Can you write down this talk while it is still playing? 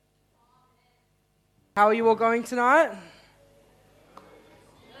How are you all going tonight? I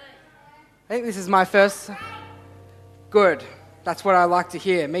think this is my first... Good. That's what I like to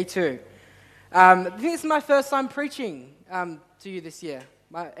hear. Me too. I think this is my first time preaching to you this year.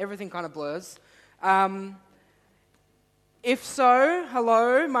 Everything kind of blurs. If so,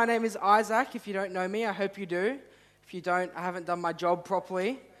 hello, my name is Isaac. If you don't know me, I hope you do. If you don't, I haven't done my job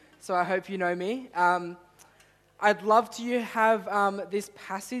properly, so I hope you know me. I'd love to have this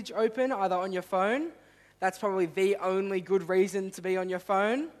passage open, either on your phone. That's probably the only good reason to be on your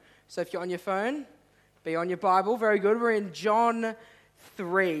phone. So if you're on your phone, be on your Bible. Very good. We're in John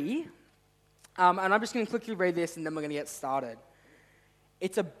 3. And I'm just going to quickly read this, and then we're going to get started.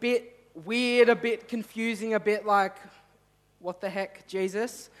 It's a bit weird, a bit confusing, a bit like, what the heck,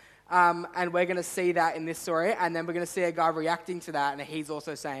 Jesus? And we're going to see that in this story. And then we're going to see a guy reacting to that, and he's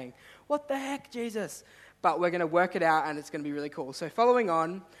also saying, what the heck, Jesus? But we're going to work it out, and it's going to be really cool. So following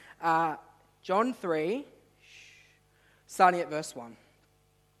on, John 3, starting at verse 1.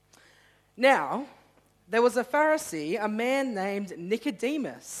 Now, there was a Pharisee, a man named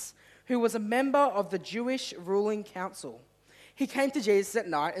Nicodemus, who was a member of the Jewish ruling council. He came to Jesus at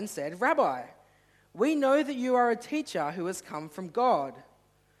night and said, Rabbi, we know that you are a teacher who has come from God,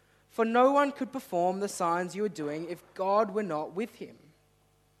 for no one could perform the signs you are doing if God were not with him.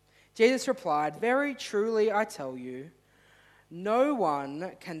 Jesus replied, very truly I tell you, no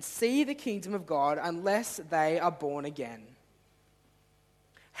one can see the kingdom of God unless they are born again.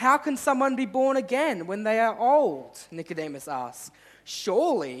 How can someone be born again when they are old? Nicodemus asked.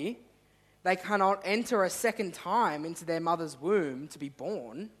 Surely they cannot enter a second time into their mother's womb to be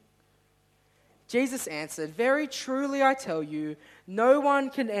born. Jesus answered, very truly I tell you, no one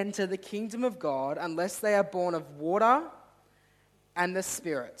can enter the kingdom of God unless they are born of water and the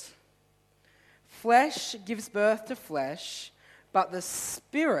Spirit. Flesh gives birth to flesh, but the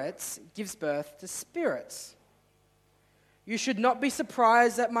Spirit gives birth to spirit. You should not be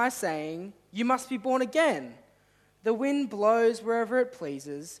surprised at my saying, you must be born again. The wind blows wherever it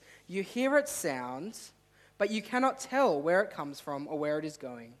pleases. You hear its sound, but you cannot tell where it comes from or where it is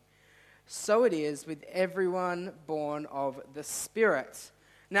going. So it is with everyone born of the Spirit.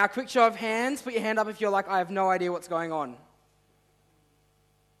 Now, quick show of hands. Put your hand up if you're like, I have no idea what's going on.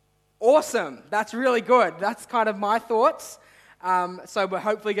 Awesome. That's really good. That's kind of my thoughts. So we're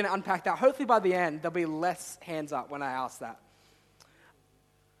hopefully going to unpack that. Hopefully by the end, there'll be less hands up when I ask that.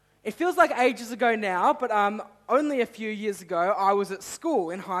 It feels like ages ago now, but only a few years ago, I was at school,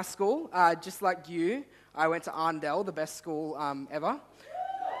 in high school, just like you. I went to Arndell, the best school ever.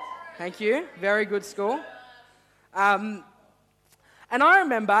 Thank you. Very good school. And I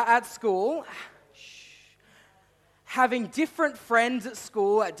remember at school having different friends at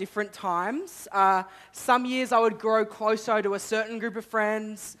school at different times. Some years I would grow closer to a certain group of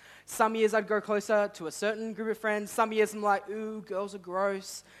friends. Some years I'd grow closer to a certain group of friends. Some years I'm like, ooh, girls are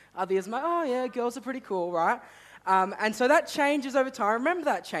gross. Other years I'm like, oh yeah, girls are pretty cool, right? And so that changes over time. I remember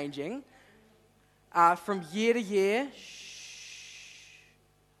that changing from year to year.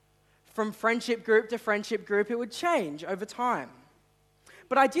 From friendship group to friendship group, it would change over time.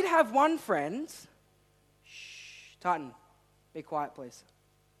 But I did have one friend. Titan, be quiet, please.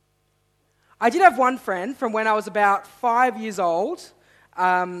 I did have one friend from when I was about 5 years old.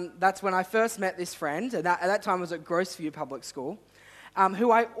 That's when I first met this friend, and at that time I was at Grossview Public School,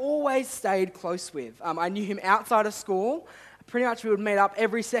 who I always stayed close with. I knew him outside of school. Pretty much we would meet up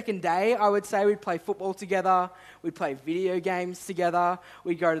every second day. I would say we'd play football together. We'd play video games together.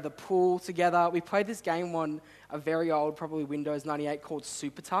 We'd go to the pool together. We played this game on a very old, probably Windows 98, called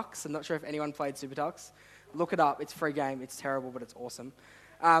Super Tux. I'm not sure if anyone played Super Tux. Look it up. It's a free game. It's terrible, but it's awesome.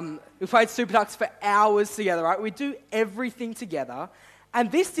 We played Super Tux for hours together, right? We'd do everything together.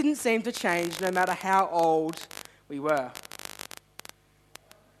 And this didn't seem to change no matter how old we were.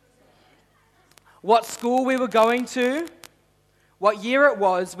 What school we were going to, what year it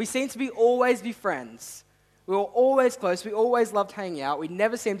was, we seemed to always be friends. We were always close. We always loved hanging out. We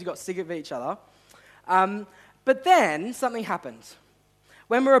never seemed to got sick of each other. But then something happened.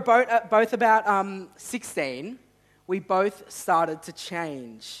 When we were both about 16, we both started to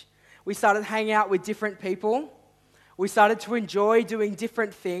change. We started hanging out with different people. We started to enjoy doing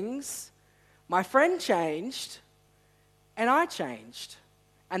different things. My friend changed, and I changed.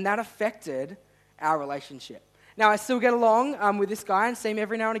 And that affected our relationship. Now, I still get along with this guy and see him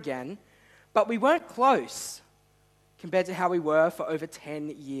every now and again, but we weren't close compared to how we were for over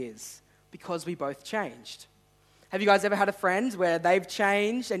 10 years because we both changed. Have you guys ever had a friend where they've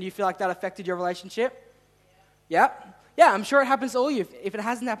changed and you feel like that affected your relationship? Yeah? Yeah, I'm sure it happens to all of you. If it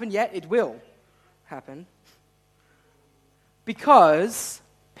hasn't happened yet, it will happen. Because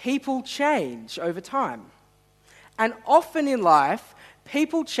people change over time. And often in life,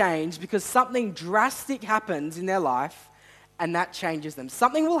 people change because something drastic happens in their life and that changes them.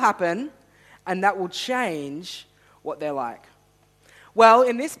 Something will happen and that will change what they're like. Well,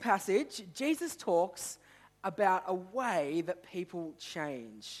 in this passage, Jesus talks about a way that people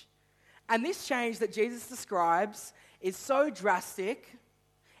change. And this change that Jesus describes is so drastic,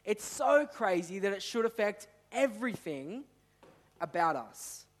 it's so crazy that it should affect everything about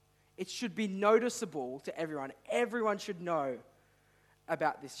us. It should be noticeable to everyone. Everyone should know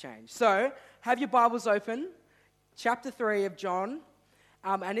about this change. So, have your Bibles open, chapter 3 of John.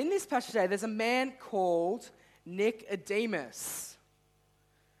 And in this passage today, there's a man called Nicodemus.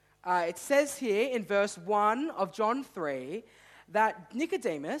 It says here in verse 1 of John 3 that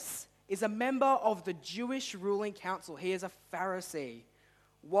Nicodemus is a member of the Jewish ruling council. He is a Pharisee.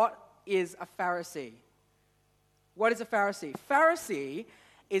 What is a Pharisee? What is a Pharisee? Pharisee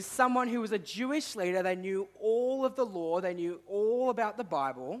is someone who was a Jewish leader. They knew all of the law. They knew all about the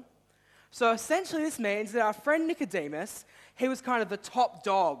Bible. So essentially this means that our friend Nicodemus, he was kind of the top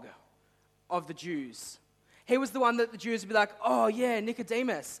dog of the Jews. He was the one that the Jews would be like, oh yeah,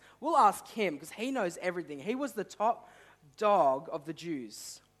 Nicodemus. We'll ask him because he knows everything. He was the top dog of the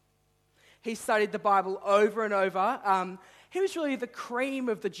Jews. He studied the Bible over and over. He was really the cream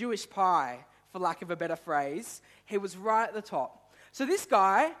of the Jewish pie, for lack of a better phrase. He was right at the top. So this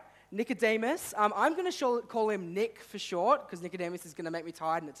guy, Nicodemus, I'm going to call him Nick for short, because Nicodemus is going to make me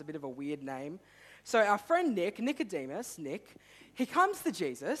tired and it's a bit of a weird name. So our friend Nicodemus, he comes to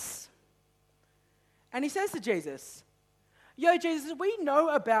Jesus and he says to Jesus, yo, Jesus, we know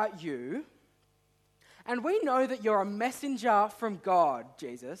about you and we know that you're a messenger from God,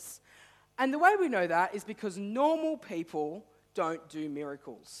 Jesus. And the way we know that is because normal people don't do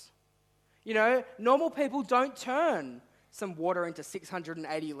miracles. You know, normal people don't turn some water into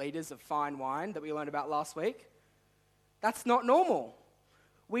 680 liters of fine wine that we learned about last week. That's not normal.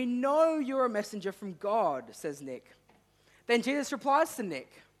 We know you're a messenger from God, says Nick. Then Jesus replies to Nick,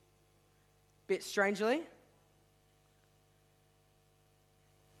 bit strangely.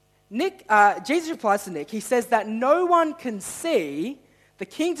 Jesus replies to Nick. He says that no one can see the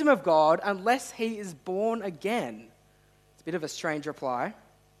kingdom of God unless he is born again. It's a bit of a strange reply.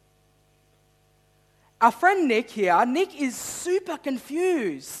 Our friend Nick is super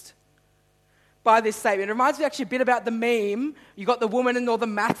confused by this statement. It reminds me actually a bit about the meme. You got the woman and all the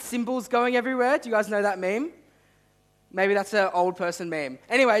math symbols going everywhere. Do you guys know that meme? Maybe that's an old person meme.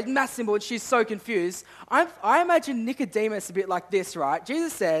 Anyway, math symbol, she's so confused. I imagine Nicodemus a bit like this, right?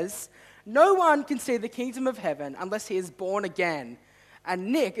 Jesus says, no one can see the kingdom of heaven unless he is born again.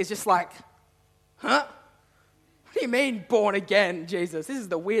 And Nick is just like, huh? What do you mean born again, Jesus? This is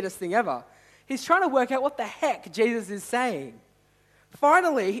the weirdest thing ever. He's trying to work out what the heck Jesus is saying.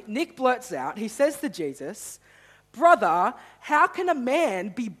 Finally, Nick blurts out, he says to Jesus, brother, how can a man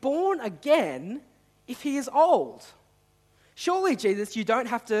be born again if he is old? Surely, Jesus, you don't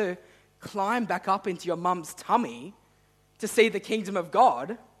have to climb back up into your mum's tummy to see the kingdom of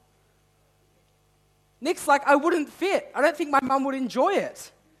God. Nick's like, I wouldn't fit. I don't think my mum would enjoy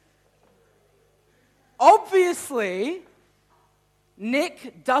it. Obviously,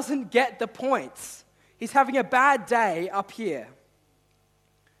 Nick doesn't get the points. He's having a bad day up here.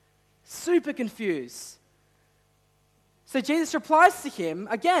 Super confused. So Jesus replies to him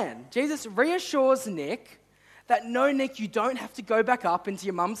again. Jesus reassures Nick that no, Nick, you don't have to go back up into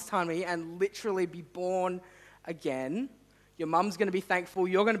your mum's tummy and literally be born again. Your mum's going to be thankful.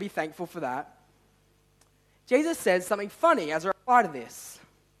 You're going to be thankful for that. Jesus says something funny as a reply to this.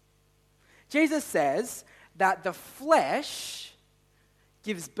 Jesus says that the flesh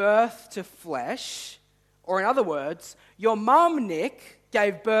gives birth to flesh, or in other words, your mum, Nick,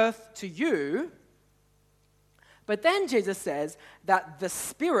 gave birth to you. But then Jesus says that the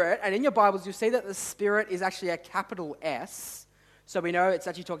Spirit, and in your Bibles you'll see that the Spirit is actually a capital S, so we know it's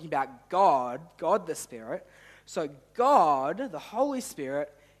actually talking about God the Spirit. So God, the Holy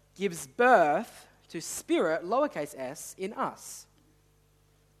Spirit, gives birth to Spirit, lowercase s, in us.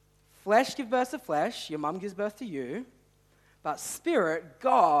 Flesh gives birth to flesh, your mum gives birth to you, but Spirit,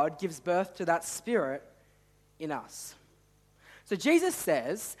 God, gives birth to that Spirit in us. So Jesus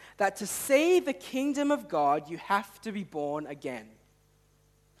says that to see the kingdom of God, you have to be born again.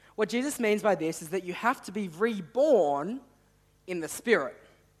 What Jesus means by this is that you have to be reborn in the Spirit.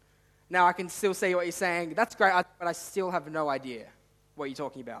 Now, I can still see what you're saying. That's great, but I still have no idea what you're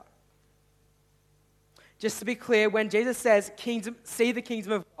talking about. Just to be clear, when Jesus says see the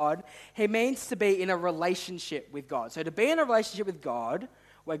kingdom of God, he means to be in a relationship with God. So to be in a relationship with God,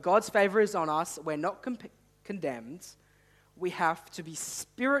 where God's favor is on us, we're not condemned, we have to be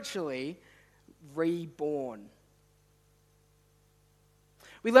spiritually reborn.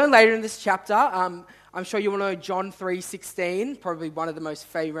 We learn later in this chapter, I'm sure you will know John 3:16, probably one of the most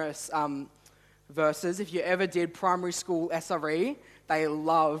famous verses. If you ever did primary school SRE, they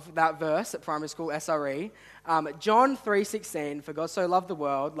love that verse at primary school SRE. John 3:16, for God so loved the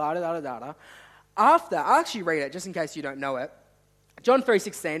world, la-da-da-da-da. After, I'll actually read it just in case you don't know it. John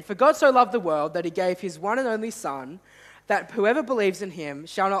 3:16, for God so loved the world that he gave his one and only Son, that whoever believes in him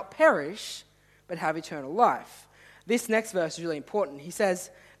shall not perish, but have eternal life. This next verse is really important. He says,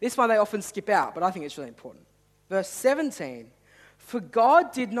 this one they often skip out, but I think it's really important. Verse 17, for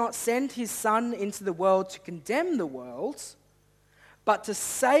God did not send his Son into the world to condemn the world, but to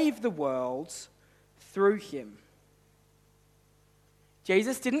save the world through him.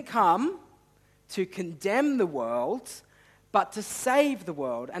 Jesus didn't come to condemn the world, but to save the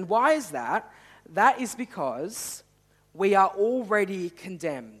world. And why is that? That is because we are already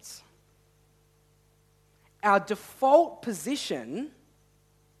condemned. Our default position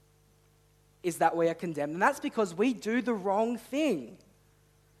is that we are condemned. And that's because we do the wrong thing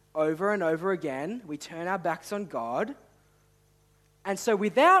over and over again. We turn our backs on God. And so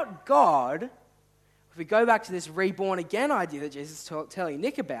without God, if we go back to this reborn again idea that Jesus is telling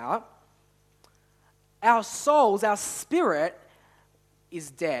Nick about, our souls, our spirit is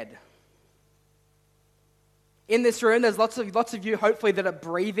dead. In this room, there's lots of you, hopefully, that are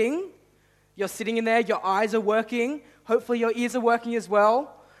breathing. You're sitting in there, your eyes are working. Hopefully your ears are working as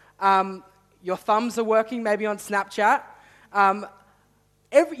well. Your thumbs are working, maybe on Snapchat.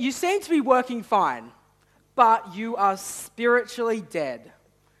 You seem to be working fine, but you are spiritually dead.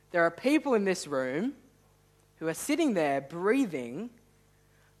 There are people in this room who are sitting there breathing,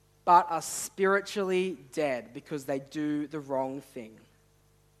 but are spiritually dead because they do the wrong thing.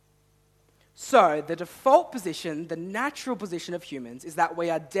 So, the default position, the natural position of humans, is that we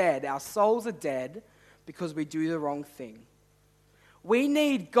are dead. Our souls are dead because we do the wrong thing. We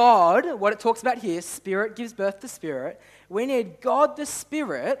need God, what it talks about here, spirit gives birth to spirit. We need God the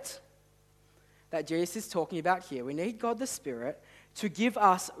Spirit that Jesus is talking about here. We need God the Spirit to give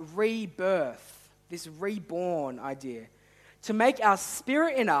us rebirth, this reborn idea, to make our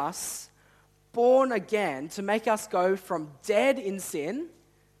spirit in us born again, to make us go from dead in sin,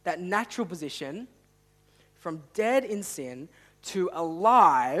 that natural position, from dead in sin to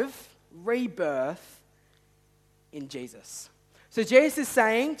alive, rebirth in Jesus. So Jesus is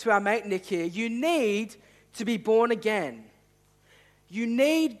saying to our mate Nick here, you need to be born again. You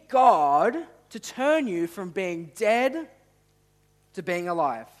need God to turn you from being dead to being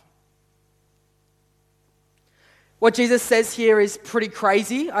alive. What Jesus says here is pretty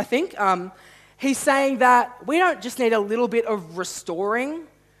crazy, I think. He's saying that we don't just need a little bit of restoring.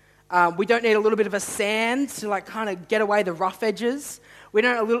 We don't need a little bit of a sand to kind of get away the rough edges. We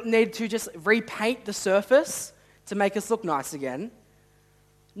don't need to just repaint the surface to make us look nice again.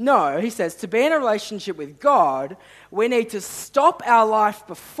 No, he says, to be in a relationship with God, we need to stop our life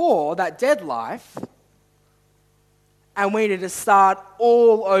before, that dead life, and we need to start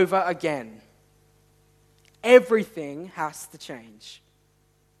all over again. Everything has to change.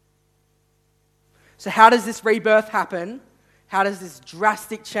 So how does this rebirth happen? How does this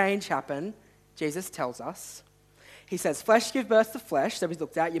drastic change happen? Jesus tells us. He says, flesh gives birth to flesh, that we've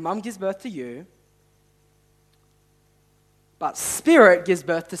looked at. Your mum gives birth to you. But spirit gives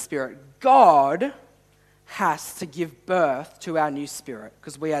birth to spirit. God has to give birth to our new spirit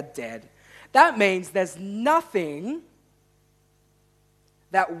because we are dead. That means there's nothing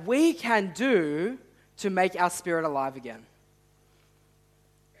that we can do to make our spirit alive again.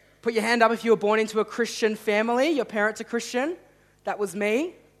 Put your hand up if you were born into a Christian family. Your parents are Christian. That was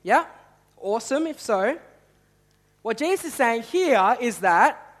me. Yeah? Awesome, if so. What Jesus is saying here is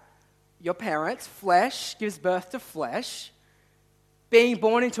that your parents, flesh, gives birth to flesh. Being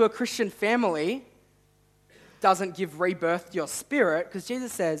born into a Christian family doesn't give rebirth to your spirit, because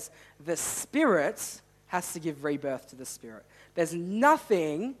Jesus says the spirit has to give rebirth to the spirit. There's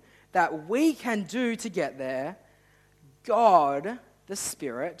nothing that we can do to get there. God, the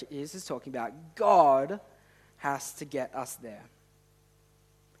Spirit, Jesus is talking about, God has to get us there.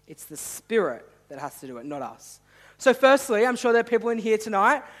 It's the Spirit that has to do it, not us. So firstly, I'm sure there are people in here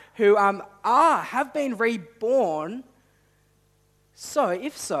tonight who have been reborn. So,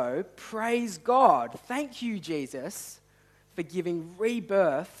 if so, praise God. Thank you, Jesus, for giving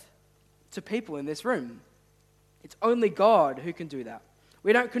rebirth to people in this room. It's only God who can do that.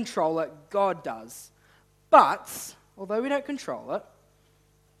 We don't control it, God does. But, although we don't control it,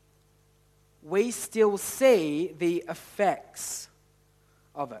 we still see the effects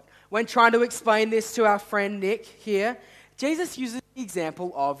of it. When trying to explain this to our friend Nick here, Jesus uses the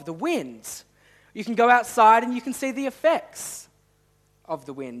example of the wind. You can go outside and you can see the effects of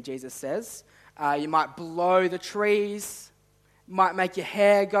the wind, Jesus says. You might blow the trees, might make your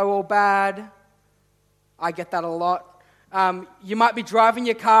hair go all bad. I get that a lot. You might be driving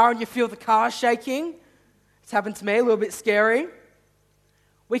your car and you feel the car shaking. It's happened to me, a little bit scary.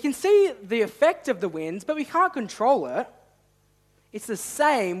 We can see the effect of the winds, but we can't control it. It's the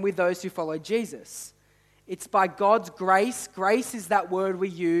same with those who follow Jesus. It's by God's grace. Grace is that word we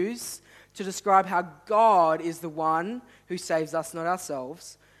use to describe how God is the one who saves us, not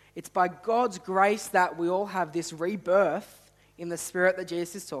ourselves. It's by God's grace that we all have this rebirth in the Spirit that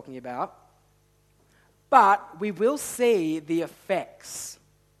Jesus is talking about. But we will see the effects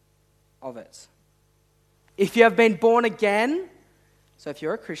of it. If you have been born again, so if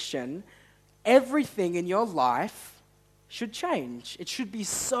you're a Christian, everything in your life should change. It should be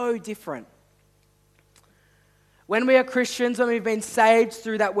so different. When we are Christians, when we've been saved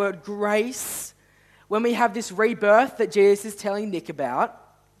through that word grace, when we have this rebirth that Jesus is telling Nick about,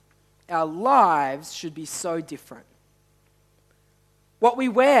 our lives should be so different. What we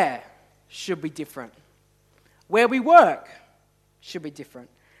wear should be different. Where we work should be different.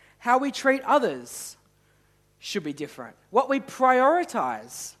 How we treat others should be different. What we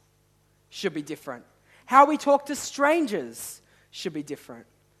prioritize should be different. How we talk to strangers should be different.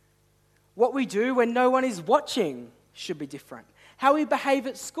 What we do when no one is watching should be different. How we behave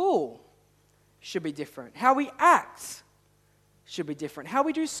at school should be different. How we act should be different. How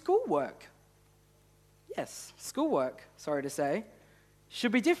we do schoolwork, yes, schoolwork, sorry to say,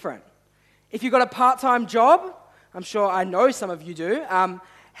 should be different. If you've got a part-time job, I'm sure I know some of you do,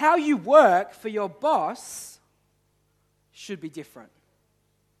 how you work for your boss should be different.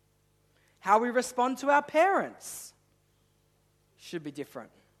 How we respond to our parents should be different.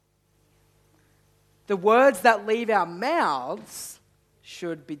 The words that leave our mouths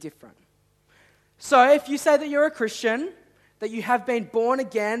should be different. So if you say that you're a Christian, that you have been born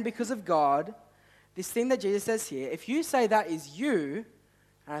again because of God, this thing that Jesus says here, if you say that is you,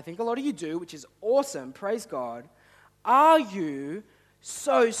 and I think a lot of you do, which is awesome, praise God, are you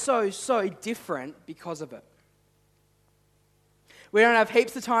so different because of it? We don't have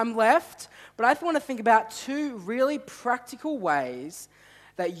heaps of time left, but I want to think about two really practical ways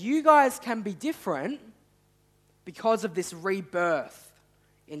that you guys can be different because of this rebirth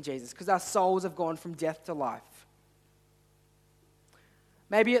in Jesus, because our souls have gone from death to life.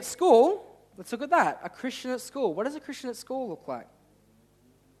 Maybe at school, let's look at that. A Christian at school. What does a Christian at school look like?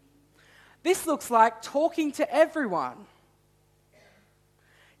 This looks like talking to everyone.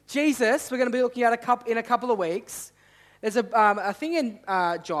 Jesus, we're going to be looking at in a couple of weeks. There's a thing in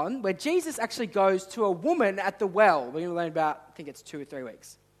John where Jesus actually goes to a woman at the well. We're going to learn about, I think it's 2 or 3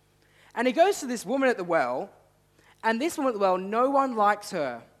 weeks. And he goes to this woman at the well, and this woman at the well, no one likes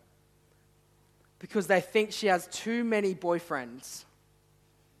her because they think she has too many boyfriends.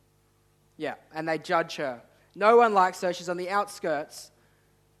 Yeah, and they judge her. No one likes her. She's on the outskirts.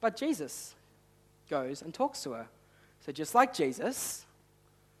 But Jesus goes and talks to her. So just like Jesus,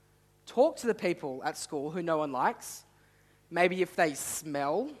 talk to the people at school who no one likes. Maybe if they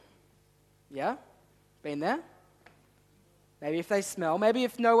smell. Yeah? Been there? Maybe if they smell. Maybe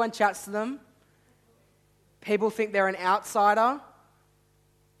if no one chats to them. People think they're an outsider.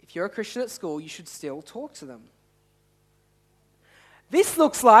 If you're a Christian at school, you should still talk to them. This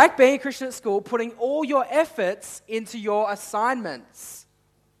looks like, being a Christian at school, putting all your efforts into your assignments.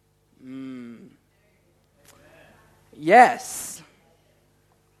 Yes.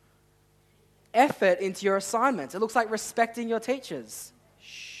 Effort into your assignments. It looks like respecting your teachers.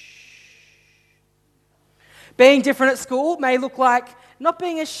 Being different at school may look like not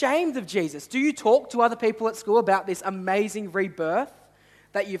being ashamed of Jesus. Do you talk to other people at school about this amazing rebirth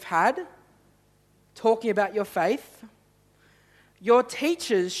that you've had? Talking about your faith? Your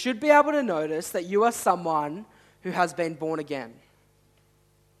teachers should be able to notice that you are someone who has been born again.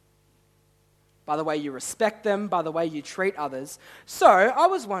 By the way you respect them, by the way you treat others. So, I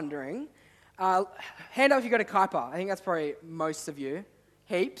was wondering, hand up if you go to Kuiper. I think that's probably most of you.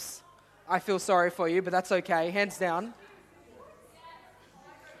 Heaps. I feel sorry for you, but that's okay. Hands down.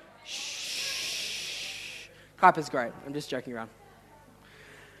 Shh. Kuiper's great. I'm just joking around.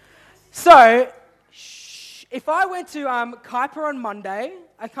 So, if I went to Kuiper on Monday,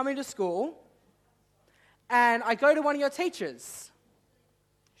 I come into school, and I go to one of your teachers.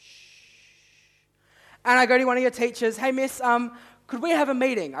 And I go to one of your teachers, hey miss, could we have a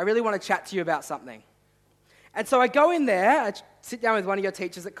meeting? I really want to chat to you about something. And so I go in there, I sit down with one of your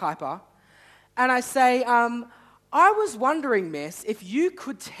teachers at Kuiper, and I say, I was wondering, miss, if you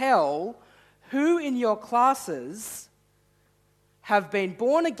could tell who in your classes have been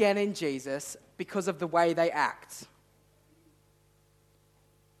born again in Jesus because of the way they act?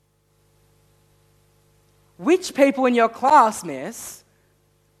 Which people in your class, miss,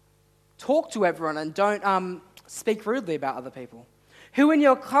 talk to everyone and don't speak rudely about other people? Who in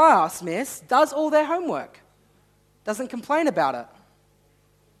your class, miss, does all their homework? Doesn't complain about it?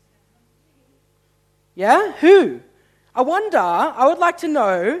 Yeah? Who? I wonder, I would like to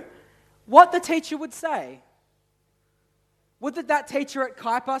know what the teacher would say. Would that teacher at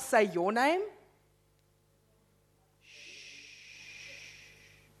Kuiper say your name?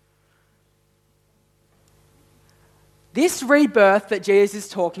 This rebirth that Jesus is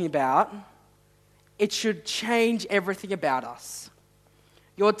talking about, it should change everything about us.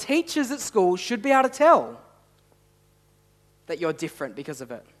 Your teachers at school should be able to tell that you're different because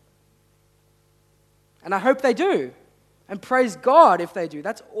of it. And I hope they do. And praise God if they do.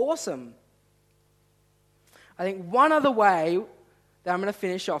 That's awesome. I think one other way that I'm going to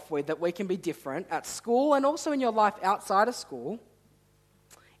finish off with that we can be different at school and also in your life outside of school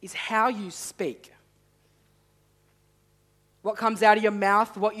is how you speak. What comes out of your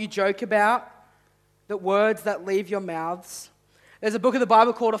mouth, what you joke about, the words that leave your mouths. There's a book of the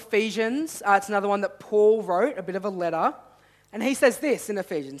Bible called Ephesians. It's another one that Paul wrote, a bit of a letter. And he says this in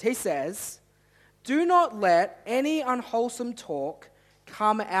Ephesians. He says, "Do not let any unwholesome talk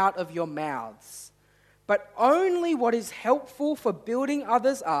come out of your mouths, but only what is helpful for building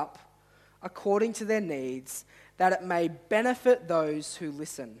others up according to their needs, that it may benefit those who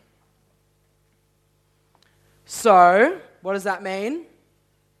listen." So, what does that mean?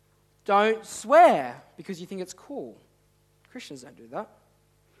 Don't swear because you think it's cool. Christians don't do that.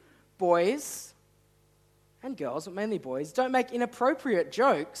 Boys and girls, but mainly boys, don't make inappropriate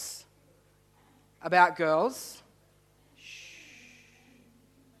jokes about girls.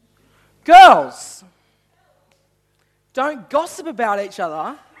 Girls, don't gossip about each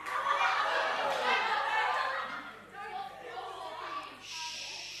other.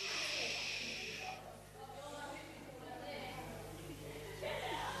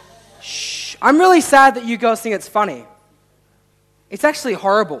 I'm really sad that you girls think it's funny. It's actually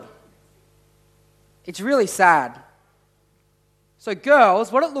horrible. It's really sad. So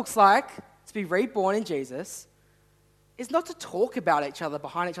girls, what it looks like to be reborn in Jesus is not to talk about each other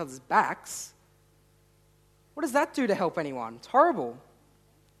behind each other's backs. What does that do to help anyone? It's horrible.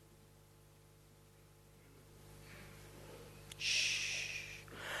 Shh.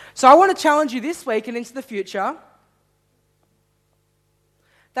 So I want to challenge you this week and into the future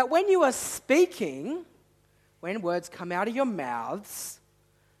that when you are speaking, when words come out of your mouths,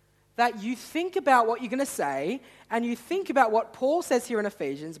 that you think about what you're going to say and you think about what Paul says here in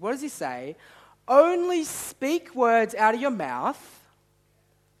Ephesians. What does he say? Only speak words out of your mouth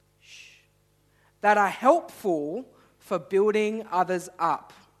that are helpful for building others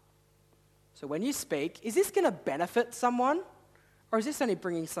up. So when you speak, is this going to benefit someone or is this only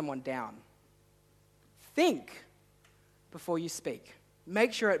bringing someone down? Think before you speak.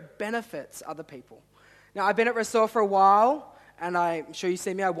 Make sure it benefits other people. Now, I've been at Restore for a while, and I'm sure you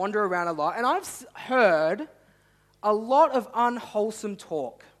see me, I wander around a lot, and I've heard a lot of unwholesome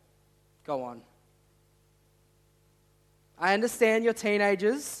talk go on. I understand you're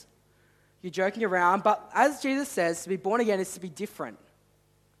teenagers, you're joking around, but as Jesus says, to be born again is to be different.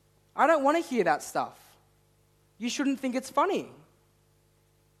 I don't want to hear that stuff. You shouldn't think it's funny.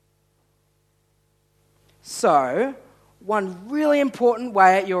 So, one really important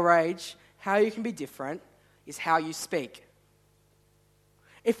way at your age, how you can be different, is how you speak.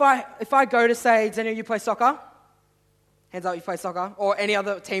 If I go to say, does any of you play soccer? Hands up, you play soccer? Or any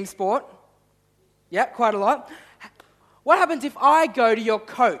other team sport? Yeah, quite a lot. What happens if I go to your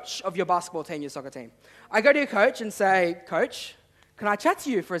coach of your basketball team, your soccer team? I go to your coach and say, "Coach, can I chat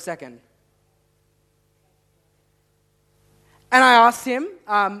to you for a second?" And I ask him,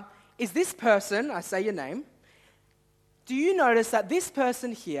 is this person, I say your name, do you notice that this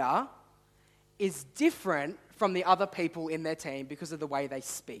person here is different from the other people in their team because of the way they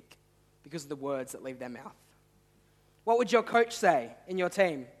speak, because of the words that leave their mouth? What would your coach say in your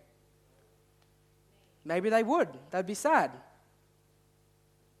team? Maybe they would. They'd be sad.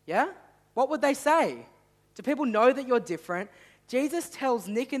 Yeah? What would they say? Do people know that you're different? Jesus tells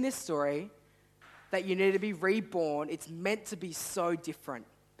Nick in this story that you need to be reborn. It's meant to be so different.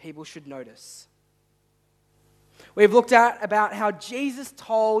 People should notice. We've looked at about how Jesus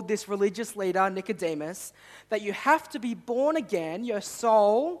told this religious leader, Nicodemus, that you have to be born again. Your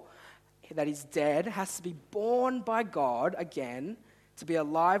soul that is dead has to be born by God again to be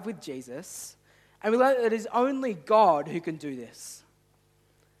alive with Jesus. And we learned that it is only God who can do this.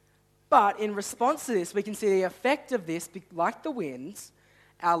 But in response to this, we can see the effect of this, like the winds,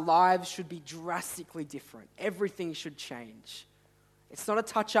 our lives should be drastically different. Everything should change. It's not a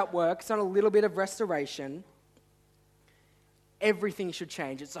touch-up work. It's not a little bit of restoration. Everything should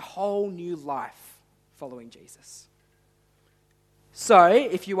change. It's a whole new life following Jesus. So,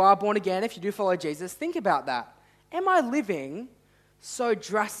 if you are born again, if you do follow Jesus, think about that. Am I living so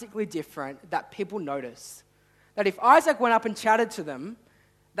drastically different that people notice? That if Isaac went up and chatted to them,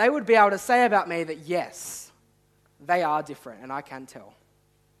 they would be able to say about me that, yes, they are different, and I can tell.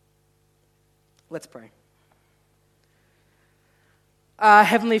 Let's pray.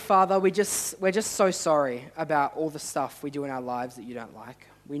 Heavenly Father, we're just so sorry about all the stuff we do in our lives that you don't like.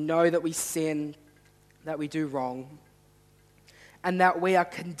 We know that we sin, that we do wrong, and that we are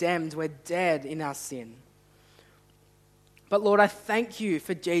condemned, we're dead in our sin. But Lord, I thank you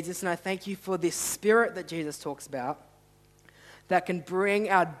for Jesus, and I thank you for this Spirit that Jesus talks about that can bring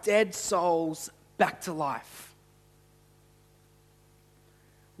our dead souls back to life.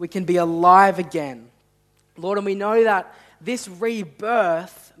 We can be alive again. Lord, and we know that this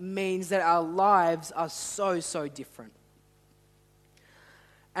rebirth means that our lives are so different.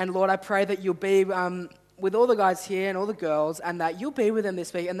 And Lord, I pray that you'll be with all the guys here and all the girls, and that you'll be with them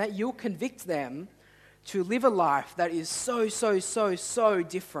this week, and that you'll convict them to live a life that is so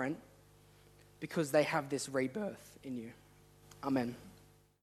different because they have this rebirth in you. Amen.